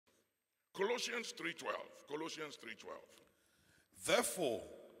Colossians 3:12. Colossians 3:12. Therefore,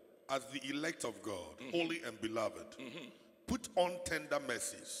 as the elect of God, holy and beloved, put on tender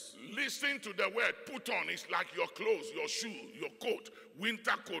mercies. Listen to the word put on. It's like your clothes, your shoe, your coat,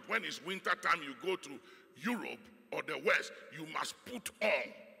 winter coat. When it's winter time, you go to Europe or the West, you must put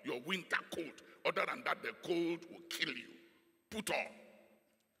on your winter coat. Other than that, the cold will kill you. Put on.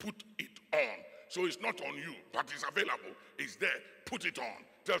 Put it on. So it's not on you, but it's available. It's there. Put it on.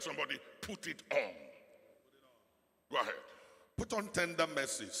 Tell somebody, put it on. Go ahead. Put on tender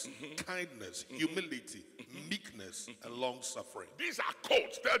mercies, kindness, humility, meekness, and long suffering. These are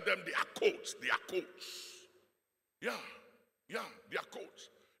coats. Tell them they are coats. They are coats. Yeah, they are coats.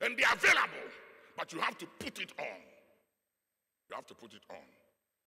 And they are available. But you have to put it on. You have to put it on.